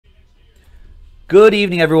Good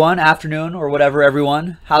evening, everyone. Afternoon, or whatever,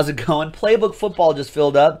 everyone. How's it going? Playbook football just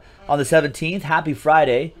filled up on the 17th. Happy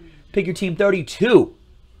Friday. Pick your team 32.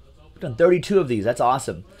 We've done 32 of these. That's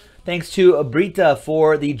awesome. Thanks to Abrita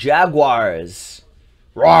for the Jaguars.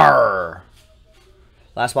 Roar!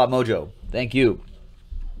 Last Spot Mojo. Thank you.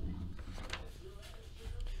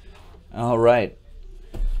 All right.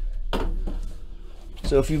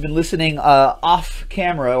 So if you've been listening off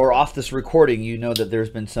camera or off this recording, you know that there's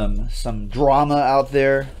been some drama out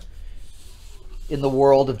there in the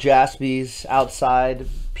world of Jaspys, outside,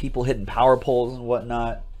 people hitting power poles and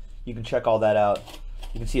whatnot. You can check all that out.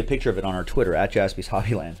 You can see a picture of it on our Twitter, at Jaspys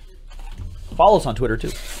Hobbyland. Follow us on Twitter,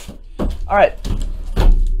 too. All right.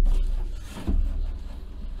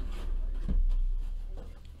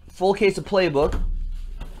 Full case of Playbook.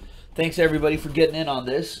 Thanks, everybody, for getting in on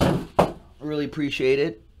this. Really appreciate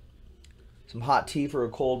it. Some hot tea for a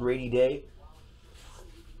cold, rainy day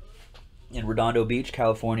in Redondo Beach,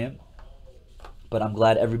 California. But I'm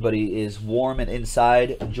glad everybody is warm and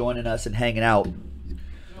inside and joining us and hanging out.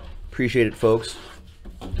 Appreciate it, folks.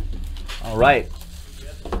 All right.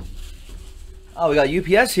 Oh, we got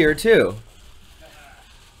UPS here, too.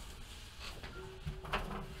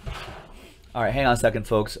 All right, hang on a second,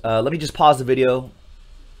 folks. Let me just pause the video.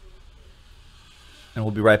 And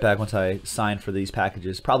we'll be right back once I sign for these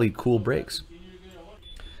packages. Probably cool breaks.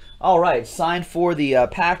 All right, signed for the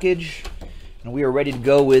package. And we are ready to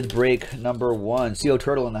go with break number 1. CO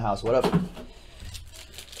Turtle in the house. What up?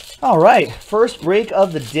 All right, first break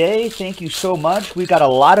of the day. Thank you so much. We've got a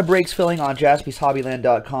lot of breaks filling on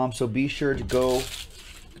JaspysHobbyland.com. So be sure to go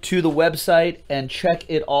to the website and check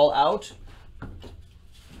it all out. I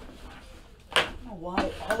don't know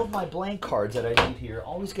why all of my blank cards that I need here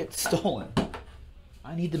always get stolen.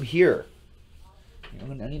 I need them here.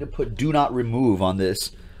 I need to put do not remove on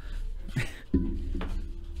this.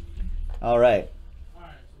 All right.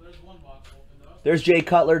 There's Jay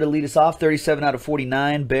Cutler to lead us off. 37 out of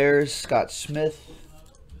 49. Bears, Scott Smith.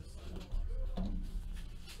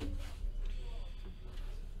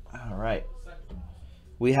 All right.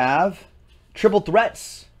 We have Triple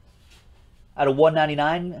Threats out of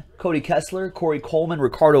 199. Cody Kessler, Corey Coleman,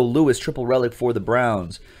 Ricardo Lewis. Triple Relic for the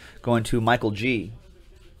Browns. Going to Michael G.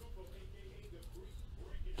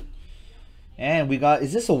 And we got,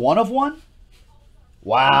 is this a 1 of 1?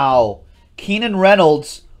 Wow. Keenan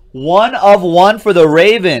Reynolds, 1 of 1 for the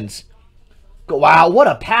Ravens. Wow, what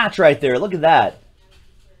a patch right there. Look at that.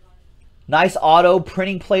 Nice auto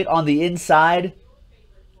printing plate on the inside.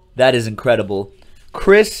 That is incredible.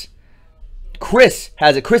 Chris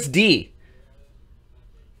has it. Chris D.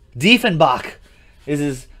 Diefenbach is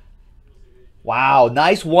his. Wow,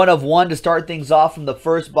 nice 1 of 1 to start things off from the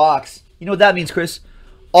first box. You know what that means, Chris?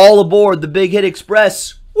 All aboard the Big Hit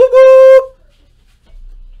Express. Whoop whoop.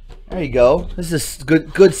 There you go. This is a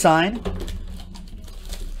good sign.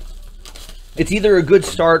 It's either a good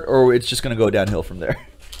start or it's just going to go downhill from there.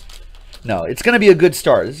 No, it's going to be a good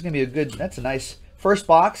start. This is going to be a good, that's a nice first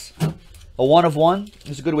box. A 1 of 1.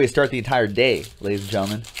 This is a good way to start the entire day, ladies and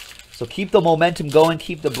gentlemen. So keep the momentum going.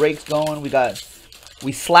 Keep the breaks going.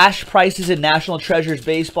 We slash prices in National Treasures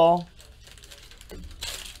Baseball.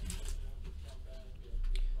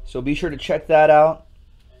 So be sure to check that out.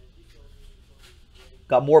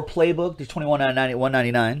 Got more Playbook. There's 21 out of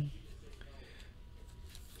 199.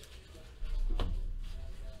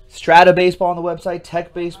 Strata Baseball on the website.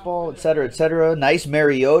 Tech Baseball, etc., etc. Nice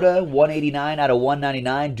Mariota. 189 out of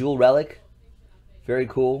 199. Dual Relic. Very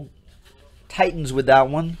cool. Titans with that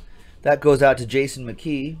one. That goes out to Jason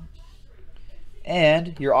McKee.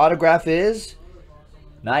 And your autograph is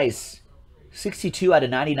nice. 62 out of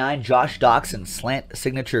 99, Josh Doxson, slant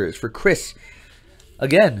signatures for Chris.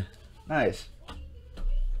 Again, nice.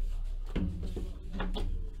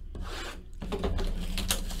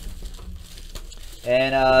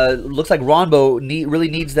 And looks like Ronbo really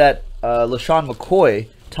needs that LaShawn McCoy,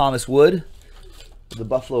 Thomas Wood, the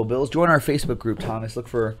Buffalo Bills. Join our Facebook group, Thomas. Look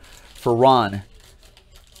for Ron.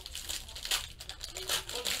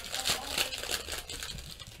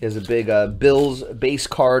 He has a big Bills base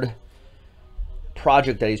card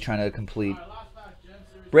project that he's trying to complete.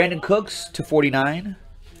 Brandon Cooks to 49.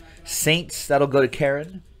 Saints, that'll go to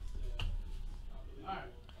Karen.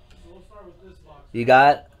 You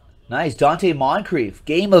got, nice, Dante Moncrief.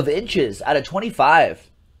 Game of Inches out of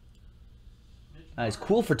 25. Nice,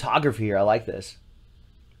 cool photography here. I like this.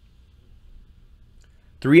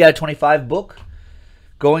 3 out of 25 book.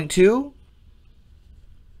 Going to,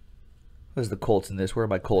 where's the Colts in this? Where are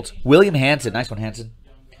my Colts? William Hanson. Nice one, Hanson.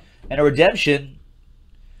 And a redemption.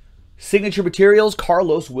 Signature Materials,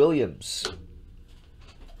 Carlos Williams.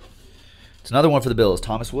 It's another one for the Bills,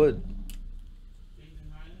 Thomas Wood.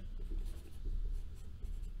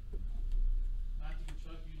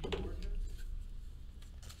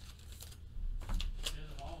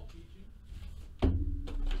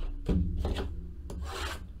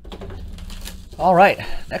 All right,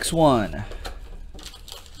 next one.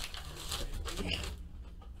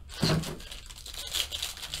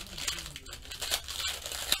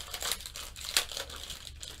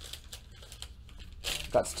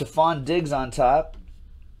 Got Stephon Diggs on top.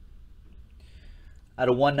 Out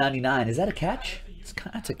of 199. Is that a catch?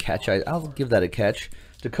 That's a catch. I'll give that a catch.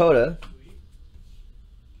 Dakota.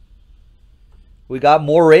 We got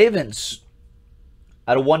more Ravens.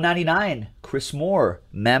 Out of 199. Chris Moore.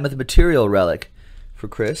 Mammoth Material Relic for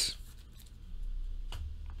Chris.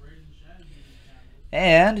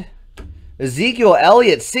 And Ezekiel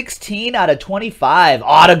Elliott. 16 out of 25.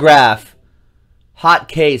 Autograph. Hot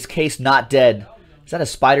case. Case not dead. Is that a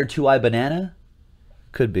Spider 2-Eye Banana?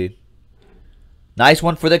 Could be. Nice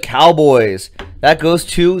one for the Cowboys. That goes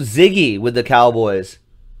to Ziggy with the Cowboys.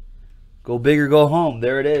 Go big or go home.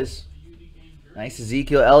 There it is. Nice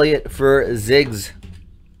Ezekiel Elliott for Ziggs.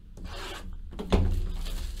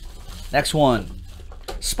 Next one.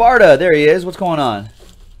 Sparta. There he is. What's going on?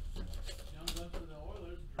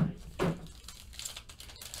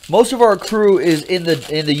 Most of our crew is in the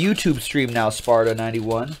YouTube stream now, Sparta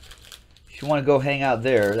 91. If you want to go hang out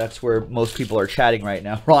there, that's where most people are chatting right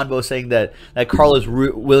now. Ronbo saying that Carlos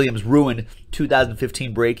Williams ruined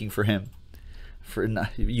 2015 breaking for him. For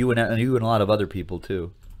you and a lot of other people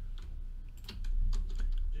too.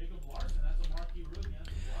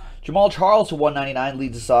 Jamal Charles to 199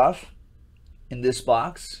 leads us off in this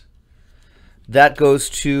box. That goes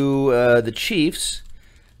to the Chiefs.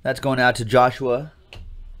 That's going out to Joshua.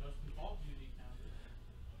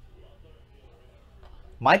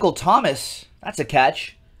 Michael Thomas, that's a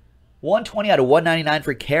catch. 120 out of 199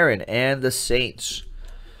 for Karen and the Saints.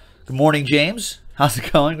 Good morning, James. How's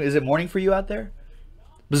it going? Is it morning for you out there?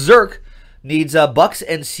 Berserk needs Bucks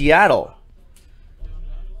and Seattle.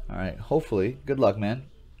 All right, hopefully. Good luck, man.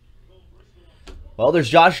 Well, there's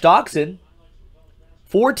Josh Doxson.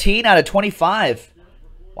 14 out of 25.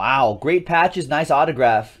 Wow, great patches, nice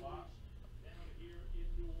autograph.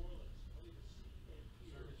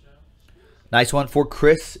 Nice one for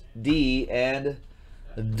Chris D and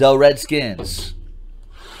the Redskins.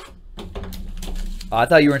 Oh, I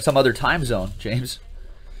thought you were in some other time zone, James.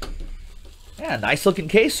 Yeah, nice looking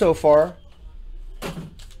case so far.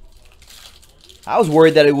 I was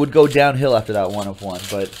worried that it would go downhill after that 1 of 1,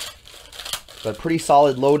 but pretty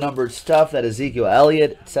solid low numbered stuff. That Ezekiel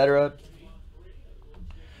Elliott, etc.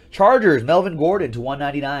 Chargers, Melvin Gordon to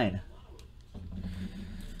 199.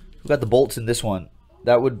 Who got the bolts in this one?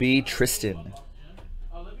 That would be Tristan.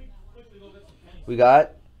 We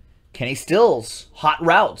got Kenny Stills. Hot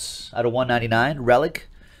Routes out of 199. Relic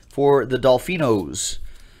for the Dolphinos.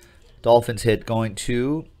 Dolphins hit going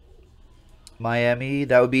to Miami.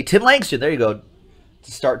 That would be Tim Langston. There you go.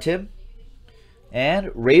 To start, Tim. And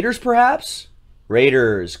Raiders, perhaps?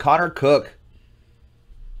 Raiders. Connor Cook.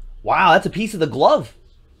 Wow, that's a piece of the glove.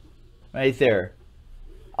 Right there.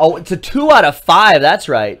 Oh, it's a 2 out of 5. That's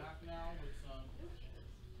right.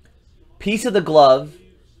 Piece of the glove,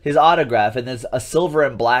 his autograph, and there's a silver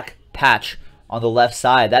and black patch on the left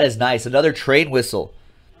side. That is nice. Another train whistle.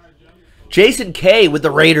 Jason K with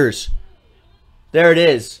the Raiders. There it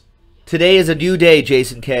is. Today is a new day,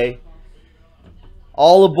 Jason K.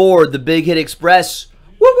 All aboard the Big Hit Express.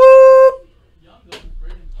 Whoop whoop!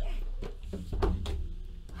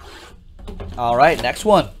 All right, next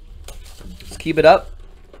one. Let's keep it up.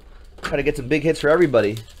 Try to get some big hits for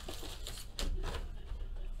everybody.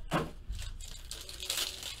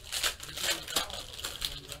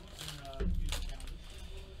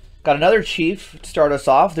 Got another Chief to start us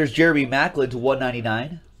off. There's Jeremy Maclin to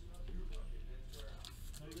 199.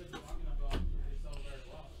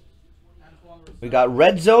 We got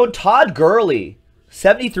Red Zone Todd Gurley.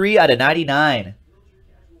 73 out of 99.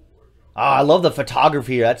 Ah, I love the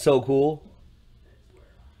photography here. That's so cool.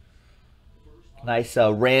 Nice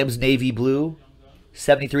Rams Navy Blue.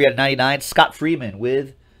 73 out of 99. Scott Freeman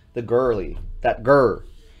with the Gurley. That Gurr.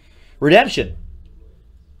 Redemption.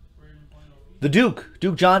 The Duke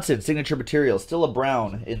Johnson, signature material. Still a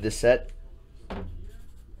brown in this set.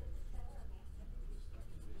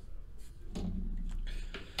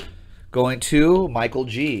 Going to Michael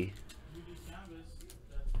G.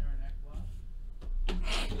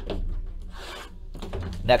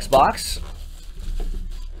 Next box.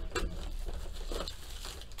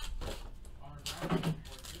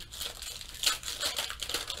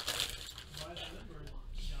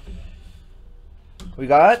 We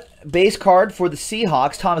got base card for the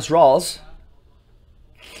Seahawks, Thomas Rawls.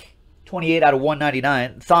 28 out of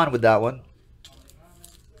 199. Thon with that one.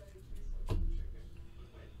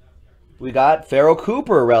 We got Pharaoh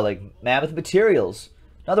Cooper relic, Mammoth Materials.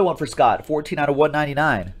 Another one for Scott, 14 out of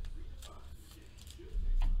 199.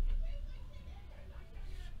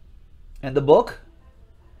 And the book?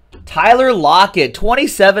 Tyler Lockett,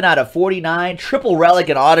 27 out of 49. Triple relic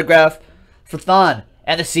and autograph for Thon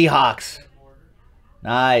and the Seahawks.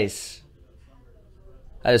 Nice.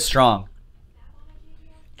 That is strong.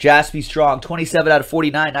 Jaspys strong, 27 out of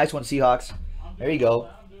 49. Nice one, Seahawks. There you go.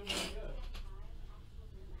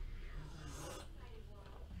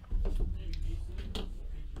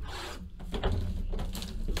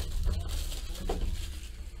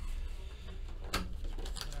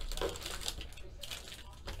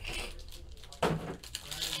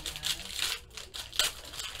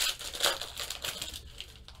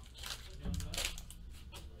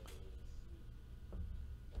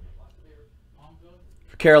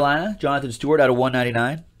 Carolina, Jonathan Stewart out of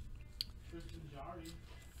 199.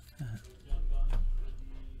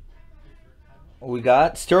 We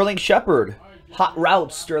got Sterling Shepard. Hot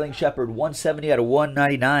routes, Sterling Shepard. 170 out of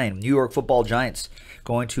 199. New York Football Giants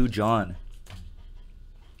going to John.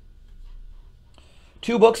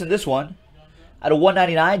 2 books in this one. Out of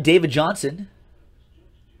 199, David Johnson.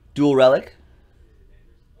 Dual relic.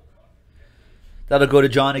 That'll go to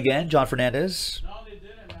John again, John Fernandez.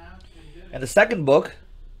 And the second book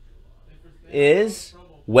is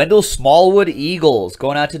Wendell Smallwood Eagles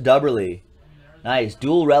going out to Dubberly. Nice.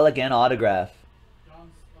 Dual relic and autograph.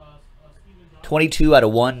 22 out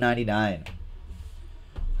of 199.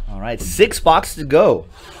 All right. 6 boxes to go.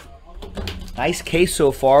 Nice case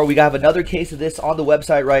so far. We have another case of this on the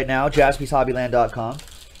website right now, JaspysHobbyland.com.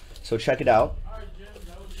 So check it out.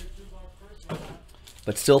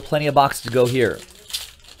 But still plenty of boxes to go here.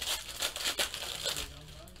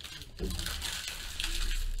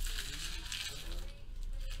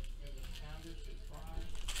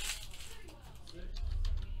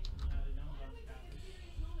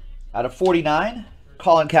 Out of 49,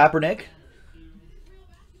 Colin Kaepernick.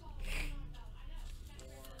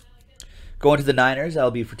 Going to the Niners, that'll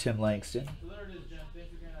be for Tim Langston.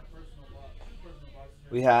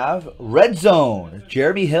 We have Red Zone,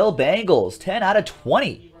 Jeremy Hill, Bengals, 10 out of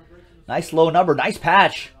 20. Nice low number, nice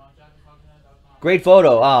patch. Great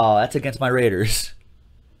photo. Oh, that's against my Raiders.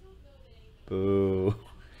 Boo.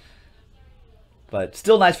 But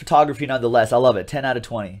still nice photography nonetheless. I love it, 10 out of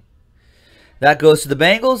 20. That goes to the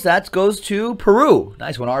Bengals. That goes to Peru.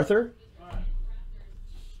 Nice one, Arthur.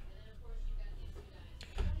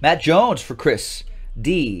 Matt Jones for Chris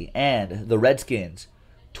D and the Redskins.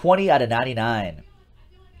 20 out of 99.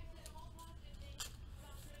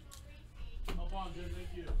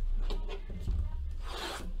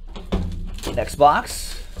 Next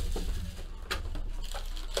box.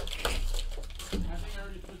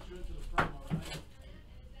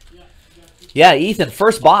 Yeah, Ethan,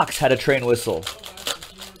 first box had a train whistle.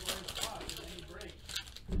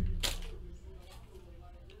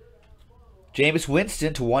 Jameis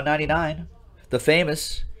Winston to 199. The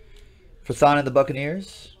famous for Thon and the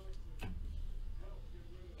Buccaneers.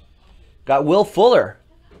 Got Will Fuller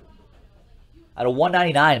out of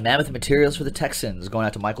 199. Mammoth Materials for the Texans going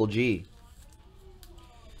out to Michael G.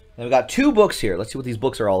 And we got 2 books here. Let's see what these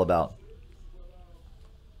books are all about.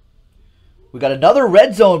 We got another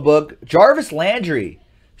Red Zone book. Jarvis Landry,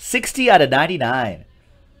 60 out of 99.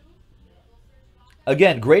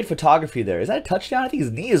 Again, great photography there. Is that a touchdown? I think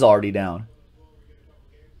his knee is already down.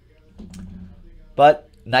 But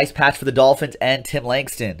nice patch for the Dolphins and Tim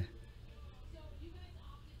Langston.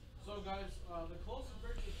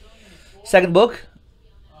 Second book.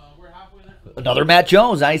 Another Matt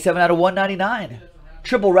Jones, 97 out of 199.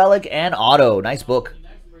 Triple relic and auto. Nice book.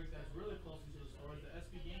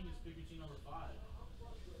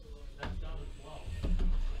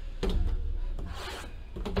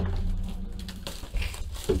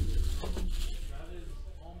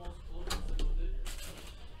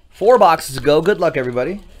 Four boxes to go. Good luck,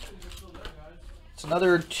 everybody. It's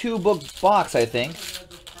another 2-book box, I think.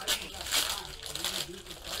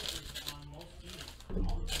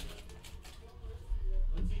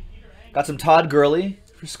 Got some Todd Gurley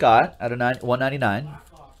for Scott out of 199.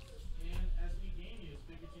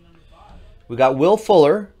 We got Will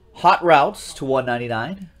Fuller, Hot Routes to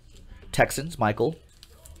 199. Texans, Michael.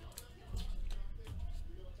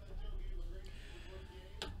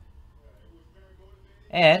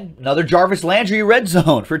 And another Jarvis Landry Red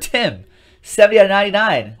Zone for Tim. 70 out of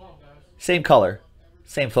 99. Same color.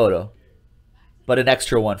 Same photo. But an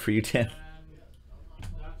extra one for you, Tim.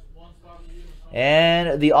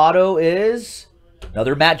 And the auto is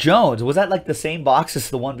another Matt Jones. Was that like the same box as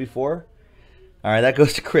the one before? All right, that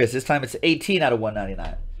goes to Chris. This time it's 18 out of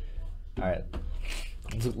 199. All right.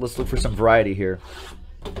 Let's look for some variety here.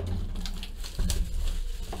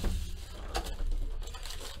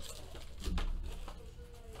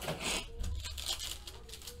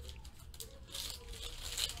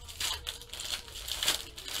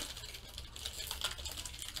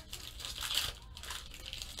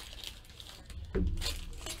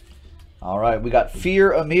 All right, we got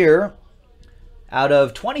Fear Amir out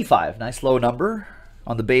of 25. Nice low number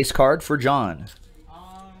on the base card for John.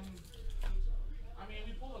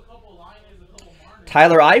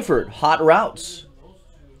 Tyler Eifert, Hot Routes.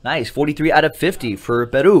 Nice, 43 out of 50 for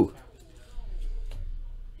Peru.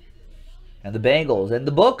 And the Bengals. And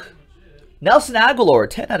the book, Nelson Aguilar,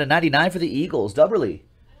 10 out of 99 for the Eagles. Dubberly.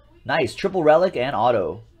 Nice, triple relic and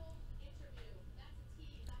auto.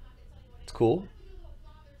 It's cool.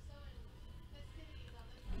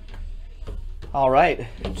 All right,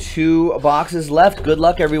 2 boxes left. Good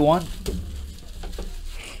luck, everyone.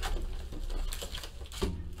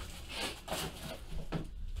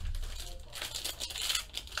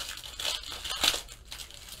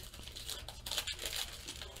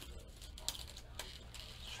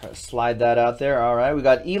 Try to slide that out there. All right, we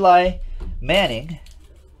got Eli Manning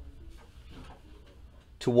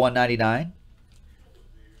to 199.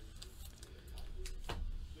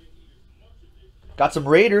 Got some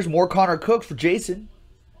Raiders, more Connor Cook for Jason.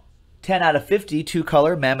 10 out of 50,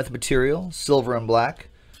 2-color, mammoth material, silver and black.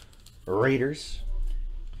 Raiders.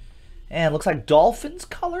 And looks like Dolphins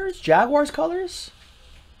colors, Jaguars colors.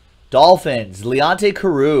 Dolphins, Leonte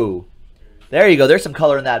Carew. There you go, there's some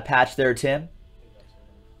color in that patch there, Tim.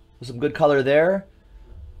 There's some good color there.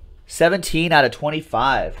 17 out of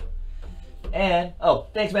 25. And, oh,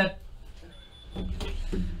 thanks, man.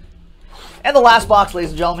 And the last box,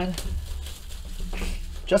 ladies and gentlemen.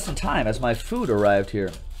 Just in time as my food arrived here.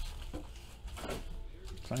 So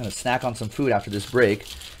I'm going to snack on some food after this break.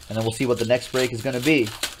 And then we'll see what the next break is going to be.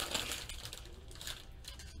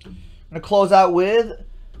 I'm going to close out with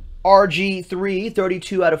RG3,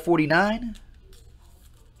 32 out of 49.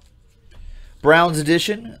 Browns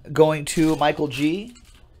edition going to Michael G.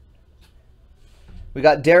 We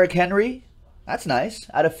got Derrick Henry. That's nice.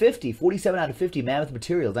 Out of 50. 47 out of 50. Mammoth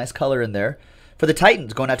materials. Nice color in there. For the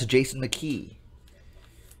Titans, going out to Jason McKee.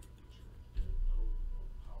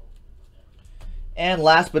 And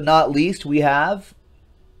last but not least, we have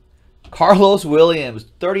Carlos Williams.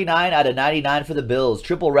 39 out of 99 for the Bills.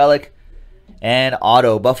 Triple relic and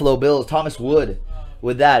auto. Buffalo Bills. Thomas Wood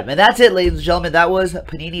with that. And that's it, ladies and gentlemen. That was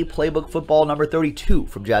Panini Playbook Football number 32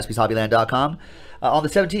 from JaspysHobbyland.com. On the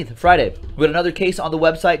 17th, Friday. We got another case on the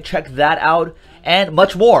website. Check that out and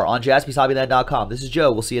much more on JaspysHobbyland.com. This is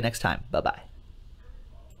Joe. We'll see you next time. Bye-bye.